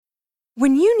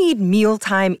When you need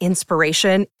mealtime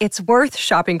inspiration, it's worth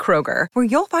shopping Kroger, where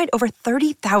you'll find over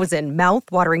 30,000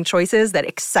 mouth-watering choices that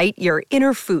excite your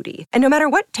inner foodie. And no matter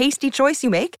what tasty choice you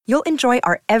make, you'll enjoy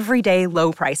our everyday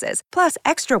low prices, plus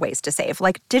extra ways to save,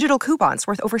 like digital coupons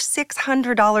worth over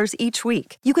 $600 each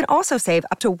week. You can also save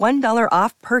up to $1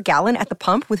 off per gallon at the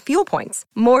pump with fuel points.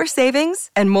 More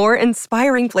savings and more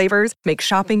inspiring flavors make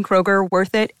shopping Kroger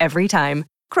worth it every time.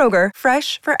 Kroger,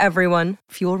 fresh for everyone.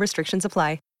 Fuel restrictions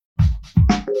apply.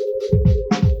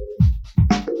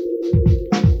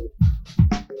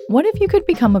 What if you could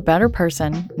become a better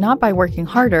person, not by working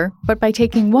harder, but by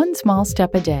taking one small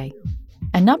step a day?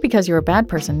 And not because you're a bad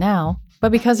person now,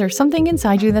 but because there's something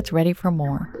inside you that's ready for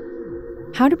more.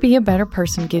 How to Be a Better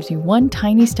Person gives you one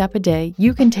tiny step a day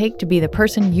you can take to be the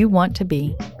person you want to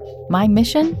be. My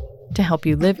mission? To help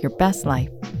you live your best life.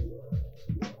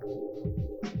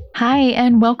 Hi,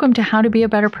 and welcome to How to Be a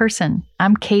Better Person.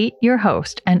 I'm Kate, your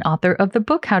host and author of the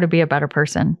book How to Be a Better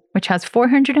Person, which has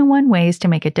 401 ways to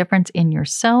make a difference in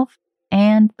yourself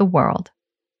and the world.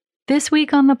 This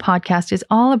week on the podcast is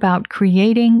all about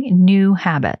creating new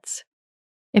habits.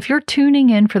 If you're tuning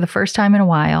in for the first time in a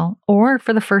while, or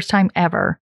for the first time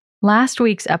ever, last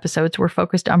week's episodes were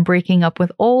focused on breaking up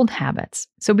with old habits,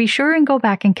 so be sure and go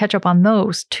back and catch up on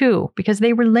those too, because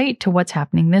they relate to what's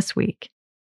happening this week.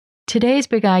 Today's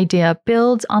big idea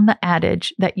builds on the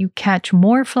adage that you catch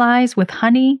more flies with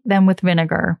honey than with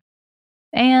vinegar,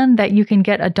 and that you can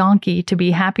get a donkey to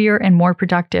be happier and more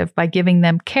productive by giving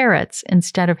them carrots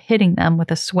instead of hitting them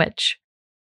with a switch.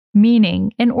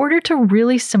 Meaning, in order to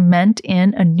really cement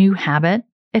in a new habit,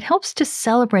 it helps to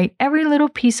celebrate every little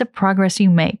piece of progress you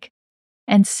make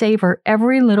and savor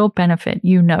every little benefit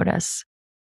you notice.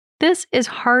 This is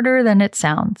harder than it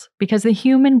sounds because the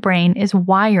human brain is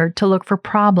wired to look for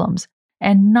problems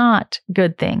and not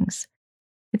good things.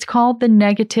 It's called the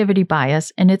negativity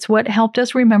bias, and it's what helped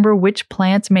us remember which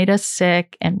plants made us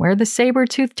sick and where the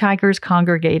saber-toothed tigers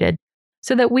congregated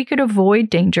so that we could avoid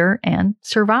danger and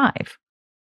survive.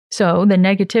 So the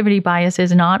negativity bias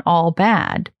is not all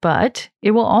bad, but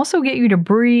it will also get you to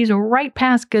breeze right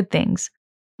past good things,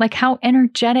 like how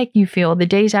energetic you feel the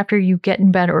days after you get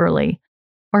in bed early,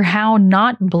 or how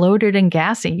not bloated and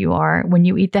gassy you are when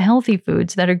you eat the healthy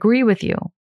foods that agree with you,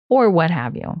 or what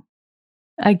have you.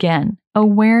 Again,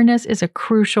 awareness is a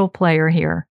crucial player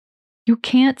here. You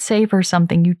can't savor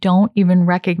something you don't even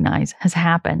recognize has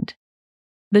happened.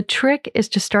 The trick is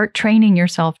to start training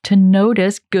yourself to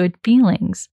notice good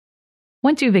feelings.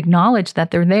 Once you've acknowledged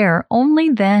that they're there, only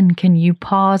then can you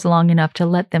pause long enough to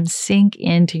let them sink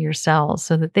into your cells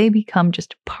so that they become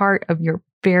just part of your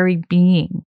very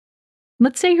being.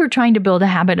 Let's say you're trying to build a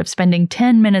habit of spending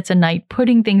 10 minutes a night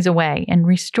putting things away and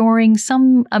restoring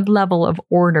some level of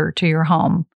order to your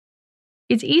home.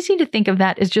 It's easy to think of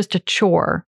that as just a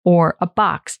chore or a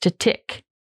box to tick,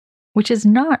 which is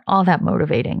not all that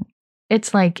motivating.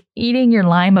 It's like eating your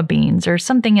lima beans or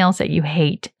something else that you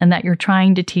hate and that you're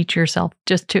trying to teach yourself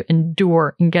just to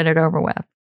endure and get it over with.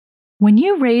 When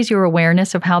you raise your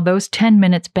awareness of how those 10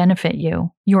 minutes benefit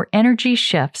you, your energy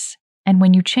shifts, and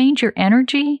when you change your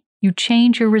energy, you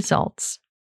change your results.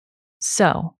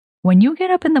 So, when you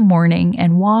get up in the morning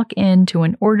and walk into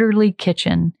an orderly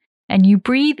kitchen and you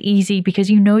breathe easy because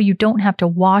you know you don't have to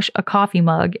wash a coffee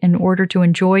mug in order to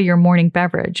enjoy your morning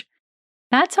beverage,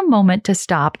 that's a moment to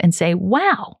stop and say,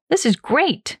 wow, this is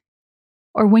great.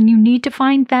 Or when you need to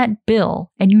find that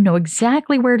bill and you know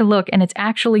exactly where to look and it's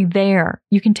actually there,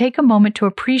 you can take a moment to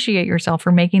appreciate yourself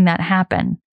for making that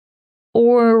happen.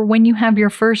 Or when you have your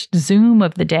first Zoom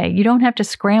of the day, you don't have to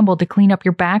scramble to clean up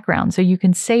your background so you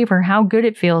can savor how good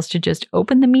it feels to just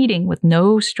open the meeting with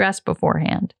no stress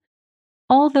beforehand.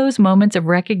 All those moments of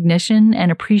recognition and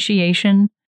appreciation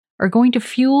are going to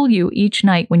fuel you each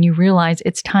night when you realize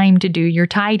it's time to do your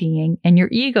tidying and your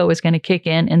ego is going to kick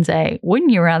in and say,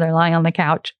 wouldn't you rather lie on the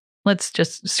couch? Let's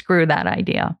just screw that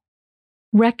idea.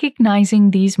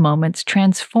 Recognizing these moments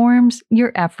transforms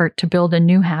your effort to build a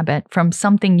new habit from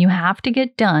something you have to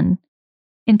get done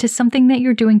into something that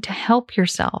you're doing to help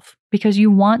yourself because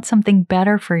you want something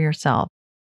better for yourself.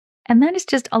 And that is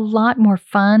just a lot more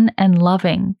fun and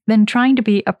loving than trying to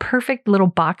be a perfect little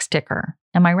box ticker.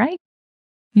 Am I right?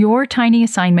 Your tiny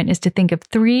assignment is to think of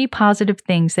 3 positive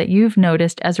things that you've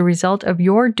noticed as a result of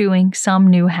your doing some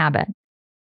new habit.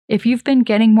 If you've been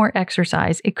getting more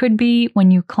exercise, it could be when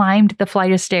you climbed the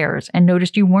flight of stairs and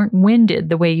noticed you weren't winded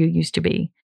the way you used to be.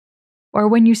 Or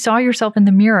when you saw yourself in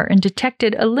the mirror and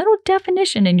detected a little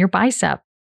definition in your bicep.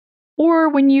 Or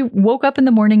when you woke up in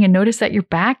the morning and noticed that your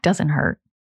back doesn't hurt.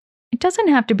 It doesn't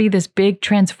have to be this big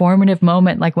transformative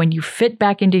moment like when you fit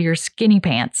back into your skinny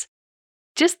pants.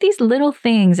 Just these little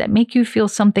things that make you feel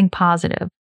something positive.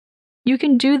 You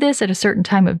can do this at a certain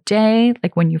time of day,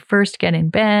 like when you first get in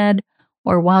bed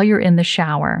or while you're in the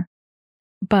shower.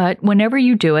 But whenever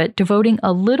you do it, devoting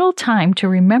a little time to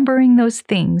remembering those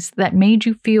things that made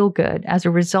you feel good as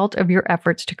a result of your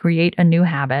efforts to create a new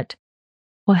habit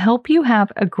will help you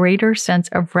have a greater sense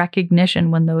of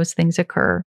recognition when those things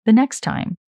occur the next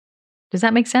time. Does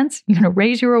that make sense? You're going to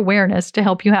raise your awareness to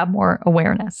help you have more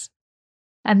awareness.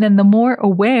 And then the more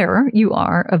aware you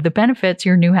are of the benefits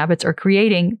your new habits are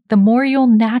creating, the more you'll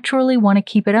naturally want to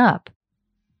keep it up.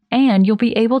 And you'll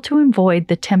be able to avoid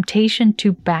the temptation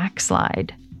to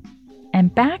backslide.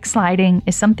 And backsliding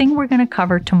is something we're going to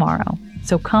cover tomorrow.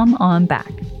 So come on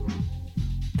back.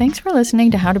 Thanks for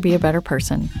listening to How to Be a Better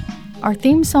Person. Our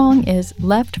theme song is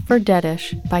Left for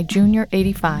Deadish by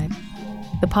Junior85.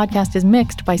 The podcast is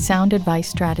mixed by Sound Advice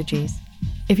Strategies.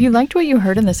 If you liked what you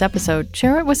heard in this episode,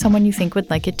 share it with someone you think would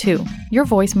like it too. Your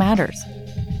voice matters.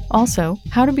 Also,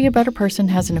 How to Be a Better Person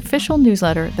has an official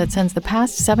newsletter that sends the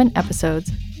past 7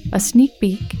 episodes, a sneak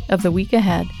peek of the week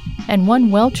ahead, and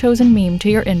one well-chosen meme to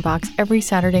your inbox every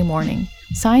Saturday morning.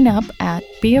 Sign up at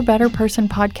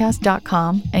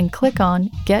beabetterpersonpodcast.com and click on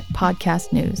Get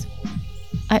Podcast News.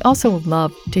 I also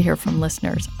love to hear from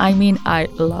listeners. I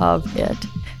love it.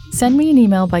 Send me an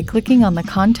email by clicking on the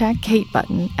Contact Kate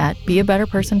button at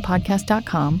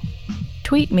beabetterpersonpodcast.com,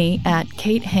 tweet me at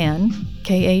KateHan,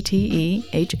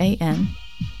 Katehan,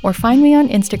 or find me on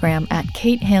Instagram at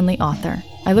Kate Hanley Author.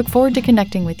 I look forward to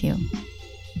connecting with you.